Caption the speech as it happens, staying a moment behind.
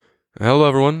Hello,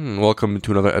 everyone, and welcome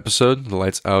to another episode of the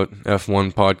Lights Out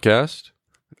F1 podcast.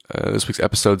 This week's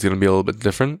episode is going to be a little bit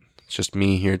different. It's just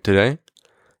me here today,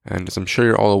 and as I'm sure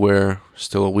you're all aware,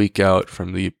 still a week out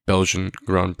from the Belgian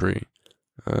Grand Prix.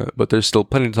 But there's still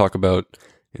plenty to talk about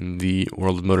in the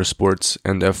world of motorsports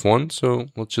and F1, so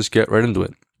let's just get right into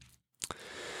it.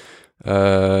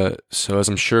 So as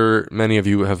I'm sure many of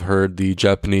you have heard, the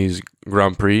Japanese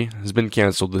Grand Prix has been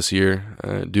cancelled this year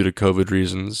due to COVID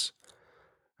reasons.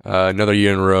 Another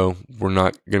year in a row, we're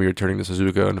not going to be returning to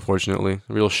Suzuka, unfortunately.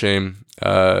 A real shame,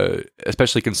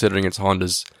 especially considering it's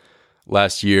Honda's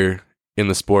last year in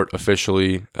the sport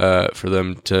officially, for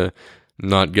them to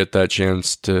not get that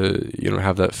chance to,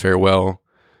 have that farewell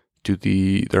to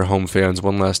their home fans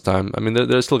one last time. I mean,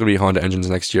 there's still going to be Honda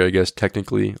engines next year, I guess,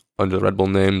 technically under the Red Bull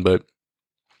name, but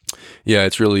yeah,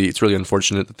 it's really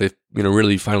unfortunate that they've,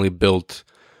 really finally built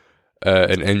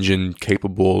an engine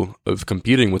capable of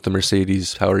competing with the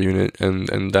Mercedes power unit,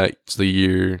 and that's the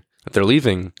year that they're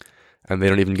leaving, and they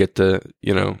don't even get to,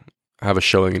 have a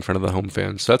showing in front of the home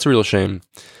fans. So that's a real shame.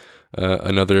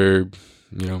 Another,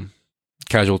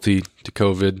 casualty to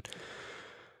COVID.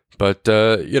 But,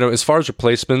 as far as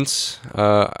replacements,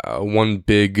 one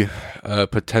big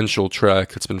potential track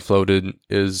that's been floated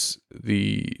is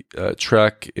the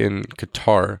track in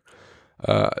Qatar.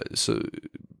 So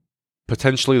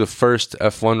potentially the first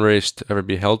F1 race to ever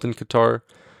be held in Qatar.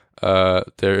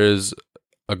 There is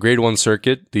a Grade 1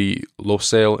 circuit, the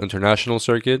Losail International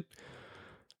Circuit,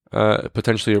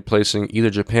 potentially replacing either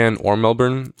Japan or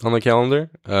Melbourne on the calendar.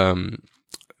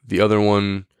 The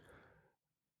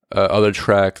other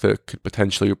track that could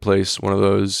potentially replace one of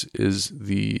those is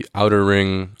the outer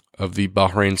ring of the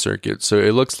Bahrain circuit. So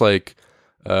it looks like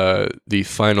the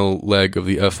final leg of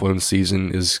the F1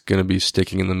 season is going to be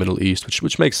sticking in the Middle East,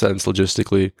 which makes sense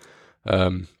logistically.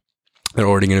 They're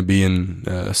already going to be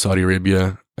in Saudi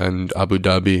Arabia and Abu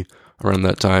Dhabi around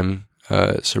that time.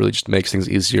 So really just makes things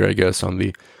easier, I guess, on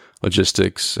the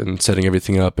logistics and setting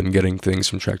everything up and getting things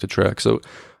from track to track. So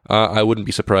I wouldn't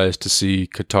be surprised to see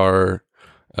Qatar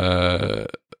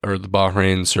or the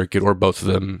Bahrain circuit, or both of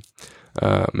them,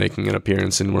 making an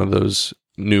appearance in one of those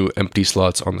new empty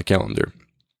slots on the calendar.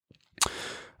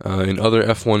 In other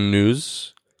F1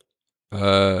 news,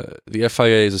 the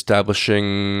FIA is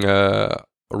establishing a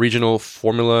regional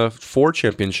Formula 4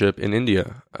 championship in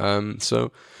India.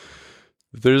 So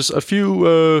there's a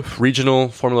few regional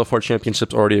Formula 4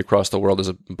 championships already across the world. There's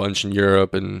a bunch in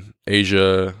Europe and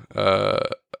Asia,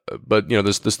 but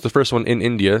this the first one in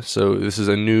India. So this is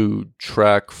a new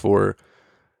track for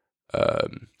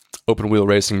open wheel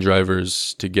racing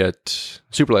drivers to get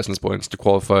super license points to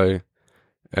qualify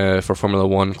for Formula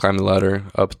 1, climb the ladder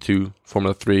up to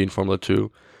Formula 3 and Formula 2,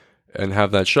 and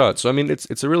have that shot. So, I mean,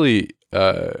 it's a really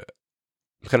kind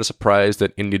of surprised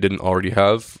that India didn't already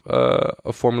have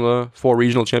a Formula 4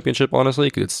 regional championship, honestly,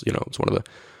 because it's one of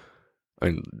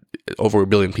over 1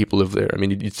 billion people live there. I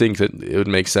mean, you'd think that it would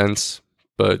make sense,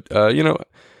 but,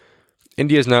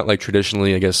 India is not,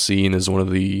 traditionally, I guess, seen as one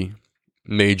of the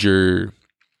major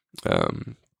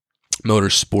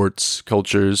motorsports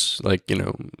cultures, like,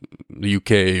 the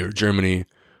UK or Germany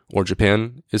or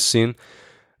Japan is seen.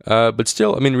 But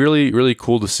still, I mean, really, really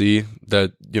cool to see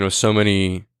that, so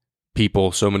many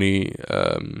people, so many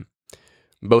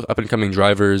both up-and-coming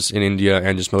drivers in India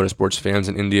and just motorsports fans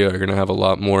in India are going to have a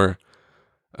lot more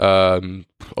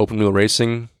open-wheel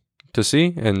racing to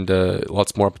see, and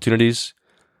lots more opportunities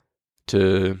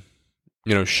to,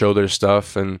 show their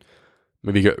stuff and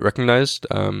maybe get recognized.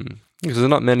 Because there's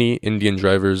not many Indian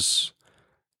drivers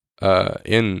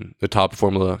in the top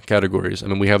Formula categories. I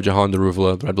mean, we have Jahan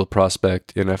Daruvalla, the Red Bull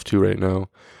prospect, in F2 right now.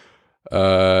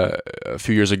 A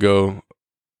few years ago,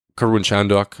 Karun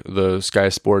Chandhok, the Sky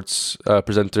Sports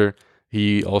presenter,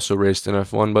 he also raced in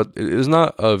F1, but it is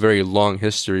not a very long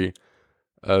history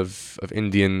of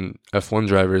Indian F1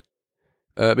 drivers.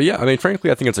 But yeah, I mean, frankly,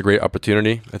 I think it's a great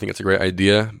opportunity. I think it's a great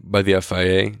idea by the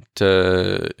FIA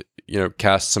to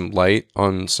cast some light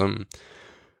on some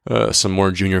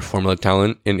more junior Formula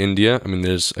talent in India. I mean,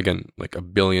 there's, again, 1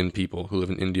 billion people who live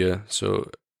in India.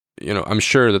 So, I'm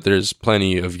sure that there's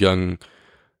plenty of young,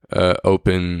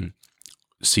 open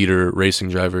seater racing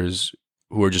drivers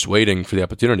who are just waiting for the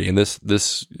opportunity. And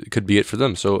this could be it for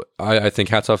them. So I think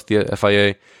hats off to the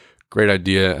FIA. Great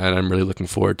idea. And I'm really looking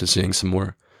forward to seeing some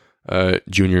more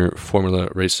junior Formula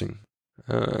racing.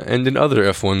 And in other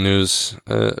F1 news,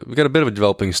 we got a bit of a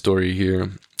developing story here,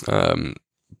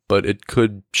 but it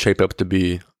could shape up to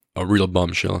be a real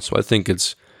bombshell. So I think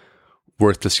it's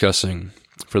worth discussing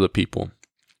for the people.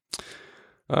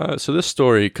 So this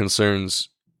story concerns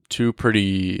two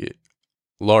pretty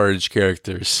large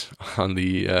characters on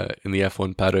the in the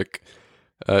F1 paddock.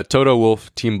 Toto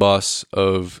Wolff, team boss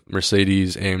of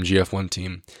Mercedes AMG F1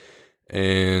 team,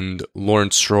 and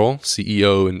Lawrence Stroll,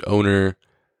 CEO and owner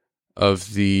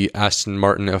of the Aston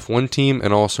Martin F1 team,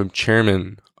 and also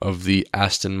chairman of the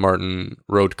Aston Martin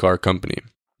road car company.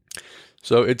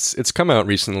 So it's come out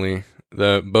recently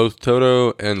that both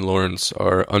Toto and Lawrence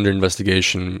are under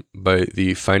investigation by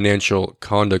the Financial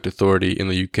Conduct Authority in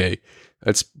the UK.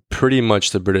 That's pretty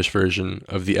much the British version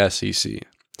of the SEC.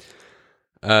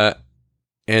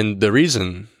 And the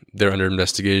reason they're under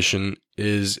investigation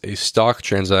is a stock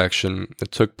transaction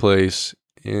that took place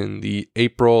in the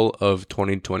April of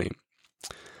 2020.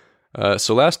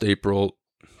 So last April,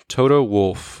 Toto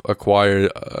Wolff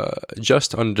acquired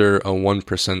just under a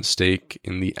 1% stake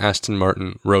in the Aston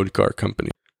Martin road car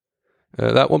company.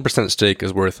 That 1% stake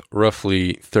is worth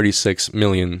roughly $36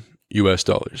 million US.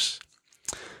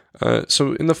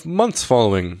 So in the months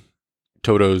following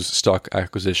Toto's stock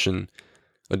acquisition,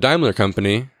 the Daimler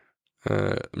company,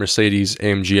 Mercedes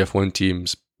AMG F1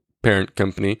 team's parent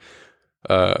company,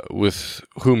 with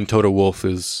whom Toto Wolff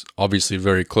is obviously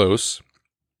very close,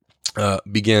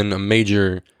 began a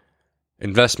major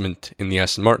investment in the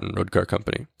Aston Martin road car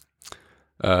company.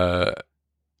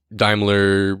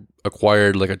 Daimler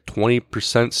acquired like a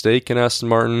 20% stake in Aston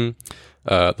Martin.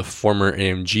 The former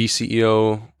AMG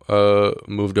CEO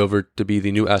moved over to be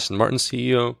the new Aston Martin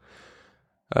CEO.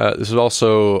 This was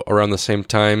also around the same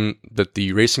time that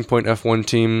the Racing Point F1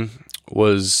 team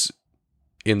was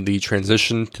in the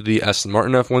transition to the Aston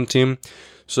Martin F1 team.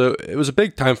 So it was a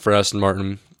big time for Aston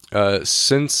Martin.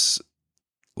 Since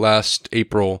last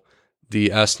April,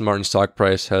 the Aston Martin stock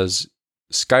price has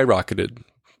skyrocketed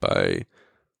by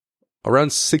around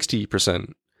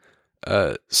 60%.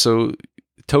 So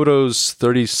Toto's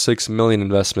 $36 million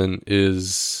investment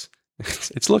is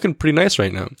it's looking pretty nice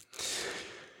right now.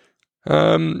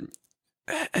 And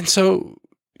so,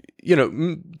 you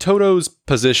know, Toto's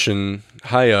position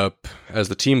high up as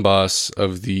the team boss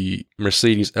of the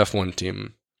Mercedes F1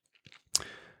 team,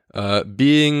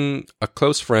 being a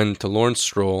close friend to Lawrence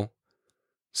Stroll,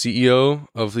 CEO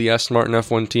of the Aston Martin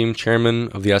F1 team, chairman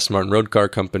of the Aston Martin road car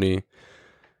company,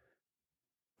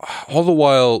 all the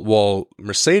while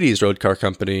Mercedes road car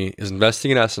company is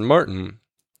investing in Aston Martin,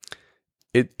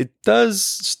 it does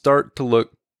start to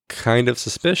look kind of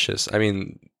suspicious. I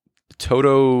mean,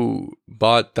 Toto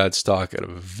bought that stock at a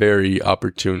very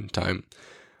opportune time.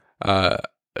 I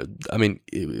mean,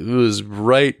 it was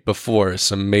right before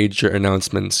some major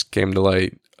announcements came to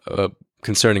light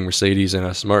concerning Mercedes and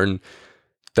Aston Martin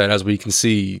that, as we can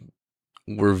see,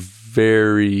 were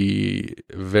very,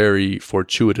 very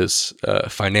fortuitous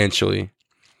financially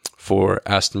for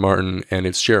Aston Martin and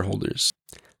its shareholders.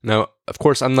 Now, of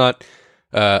course, I'm not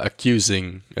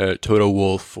accusing Toto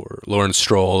Wolff or Lawrence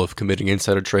Stroll of committing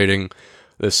insider trading.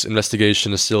 This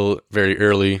investigation is still very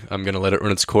early. I'm going to let it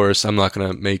run its course. I'm not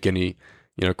going to make any,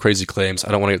 crazy claims. I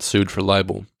don't want to get sued for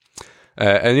libel.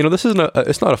 And this isn't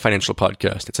it's not a financial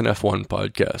podcast. It's an F1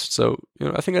 podcast. So,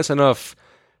 I think that's enough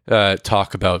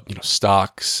talk about,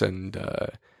 stocks and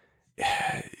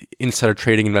insider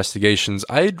trading investigations.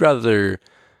 I'd rather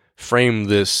frame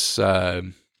this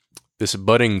this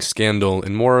budding scandal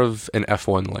in more of an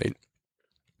F1 light.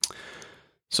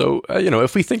 So,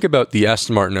 if we think about the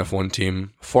Aston Martin F1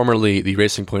 team, formerly the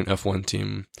Racing Point F1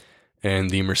 team,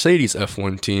 and the Mercedes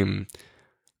F1 team,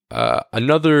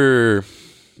 another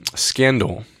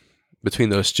scandal between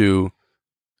those two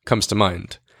comes to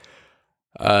mind.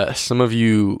 Some of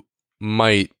you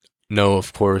might know,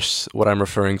 of course, what I'm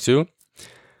referring to.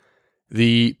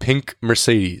 The pink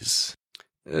Mercedes.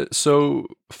 So,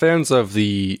 fans of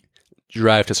the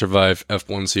Drive to Survive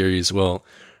F1 series will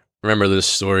remember this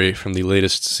story from the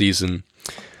latest season.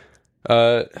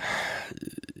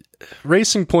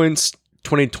 Racing Point's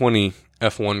 2020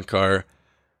 F1 car,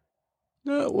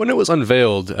 when it was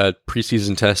unveiled at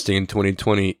preseason testing in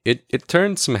 2020, it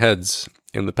turned some heads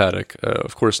in the paddock.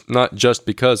 Of course, not just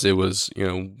because it was,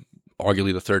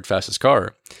 arguably the third fastest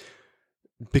car,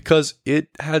 because it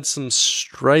had some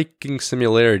striking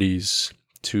similarities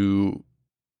to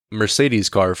Mercedes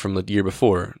car from the year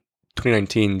before,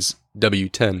 2019's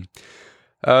W10.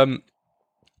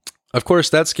 Of course,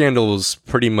 that scandal has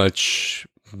pretty much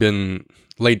been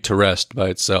laid to rest by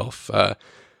itself.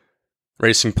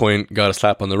 Racing Point got a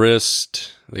slap on the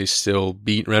wrist. They still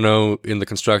beat Renault in the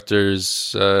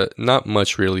constructors. Not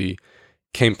much really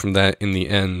came from that in the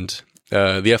end.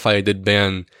 The FIA did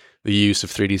ban the use of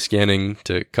 3D scanning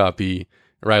to copy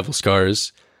rival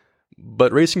cars,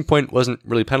 but Racing Point wasn't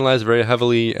really penalized very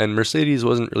heavily, and Mercedes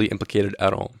wasn't really implicated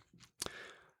at all.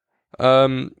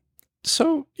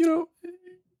 So,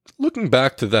 looking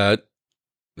back to that,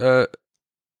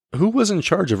 who was in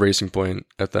charge of Racing Point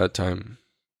at that time?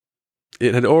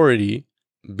 It had already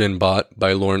been bought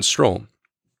by Lawrence Stroll.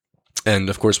 And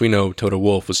of course, we know Toto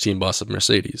Wolff was team boss of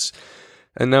Mercedes.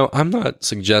 And now I'm not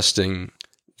suggesting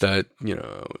that,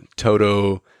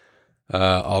 Toto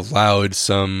allowed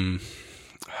some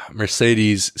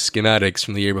Mercedes schematics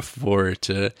from the year before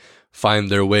to find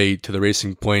their way to the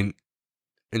Racing Point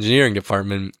engineering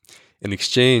department in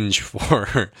exchange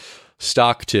for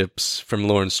stock tips from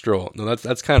Lawrence Stroll. No,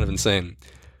 that's kind of insane.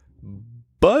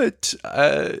 But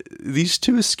these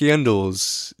two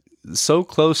scandals, so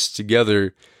close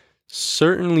together,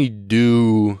 certainly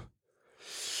do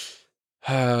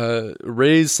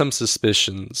raise some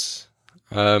suspicions.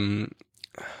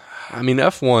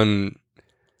 F1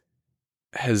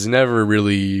 has never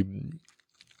really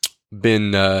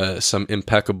been some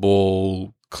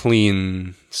impeccable,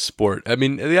 clean sport.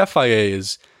 The FIA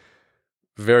is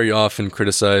very often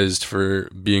criticized for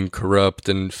being corrupt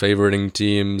and favoriting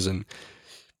teams, and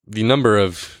the number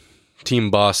of team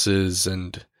bosses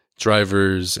and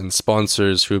drivers and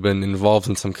sponsors who have been involved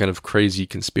in some kind of crazy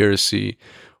conspiracy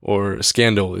or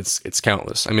scandal, it's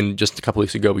countless. Just a couple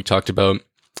weeks ago, we talked about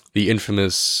the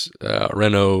infamous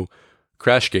Renault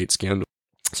Crashgate scandal.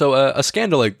 So a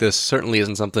scandal like this certainly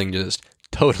isn't something just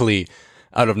totally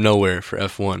out of nowhere for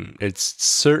F1. It's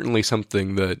certainly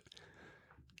something that,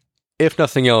 if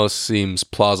nothing else, seems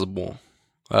plausible.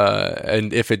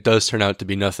 And if it does turn out to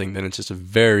be nothing, then it's just a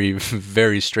very,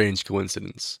 very strange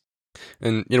coincidence.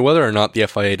 And whether or not the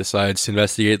FIA decides to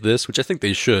investigate this, which I think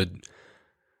they should,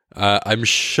 I'm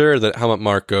sure that Helmut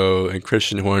Marko and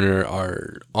Christian Horner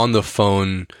are on the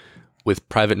phone with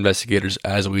private investigators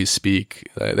as we speak.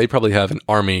 They probably have an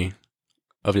army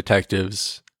of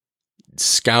detectives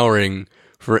scouring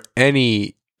for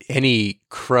any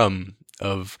crumb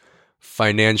of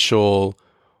financial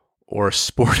or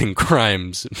sporting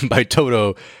crimes by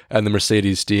Toto and the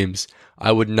Mercedes teams.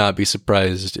 I would not be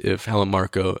surprised if Helmut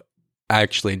Marko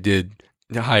actually did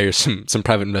hire some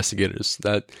private investigators.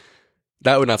 That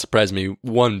would not surprise me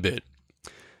one bit.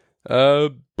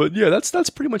 But yeah, that's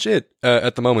pretty much it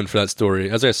at the moment for that story.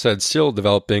 As I said, still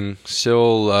developing,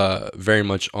 still very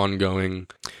much ongoing.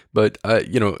 But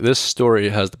this story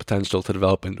has the potential to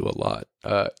develop into a lot.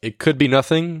 It could be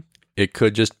nothing. It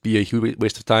could just be a huge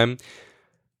waste of time.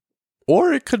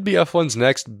 Or it could be F1's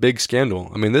next big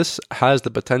scandal. This has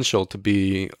the potential to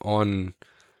be on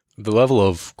the level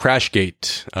of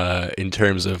Crashgate in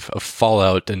terms of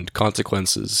fallout and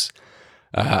consequences.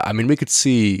 We could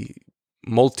see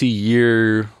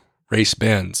multi-year race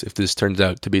bans if this turns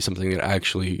out to be something that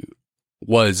actually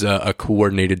was a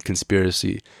coordinated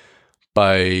conspiracy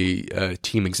by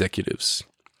team executives.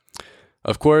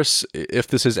 Of course, if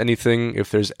there's anything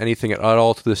at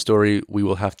all to this story, we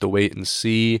will have to wait and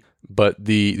see. But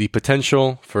the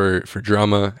potential for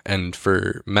drama and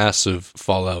for massive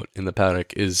fallout in the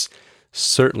paddock is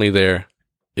certainly there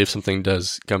if something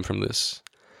does come from this.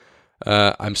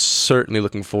 I'm certainly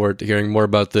looking forward to hearing more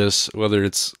about this, whether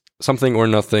it's something or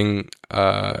nothing.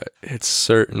 It's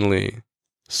certainly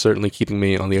keeping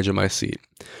me on the edge of my seat.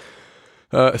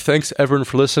 Thanks everyone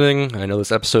for listening. I know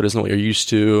this episode isn't what you're used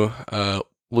to.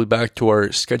 We'll be back to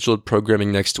our scheduled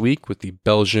programming next week with the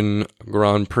Belgian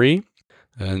Grand Prix.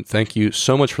 And thank you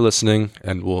so much for listening,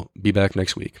 and we'll be back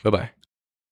next week. Bye-bye.